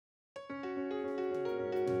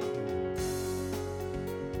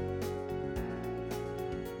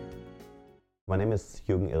My name is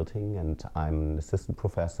Juergen Ehlting and I'm an assistant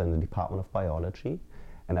professor in the Department of Biology,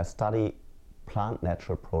 and I study plant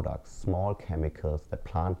natural products, small chemicals that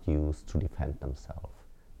plants use to defend themselves.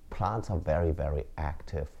 Plants are very, very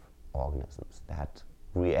active organisms that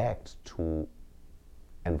react to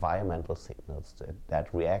environmental signals, that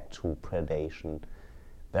react to predation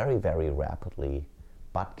very, very rapidly,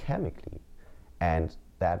 but chemically. And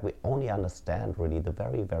that we only understand really the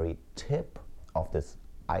very, very tip of this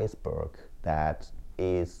iceberg that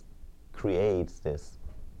creates this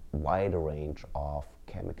wider range of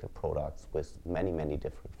chemical products with many, many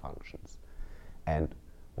different functions. And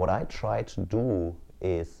what I try to do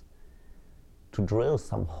is to drill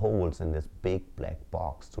some holes in this big black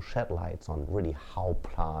box to shed lights on really how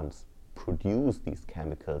plants produce these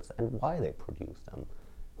chemicals and why they produce them.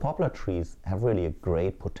 Poplar trees have really a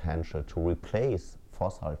great potential to replace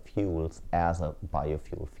fossil fuels as a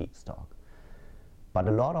biofuel feedstock. But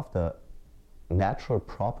a lot of the natural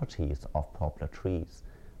properties of poplar trees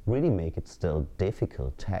really make it still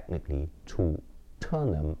difficult technically to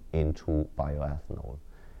turn them into bioethanol.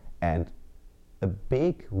 And a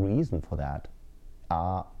big reason for that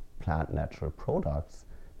are plant natural products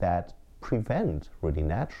that prevent really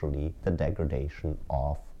naturally the degradation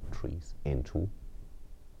of trees into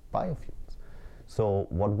biofuels. So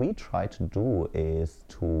what we try to do is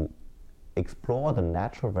to explore the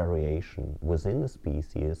natural variation within the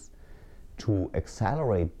species to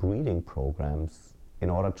accelerate breeding programs in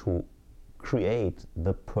order to create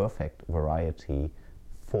the perfect variety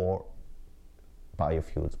for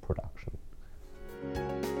biofuels production.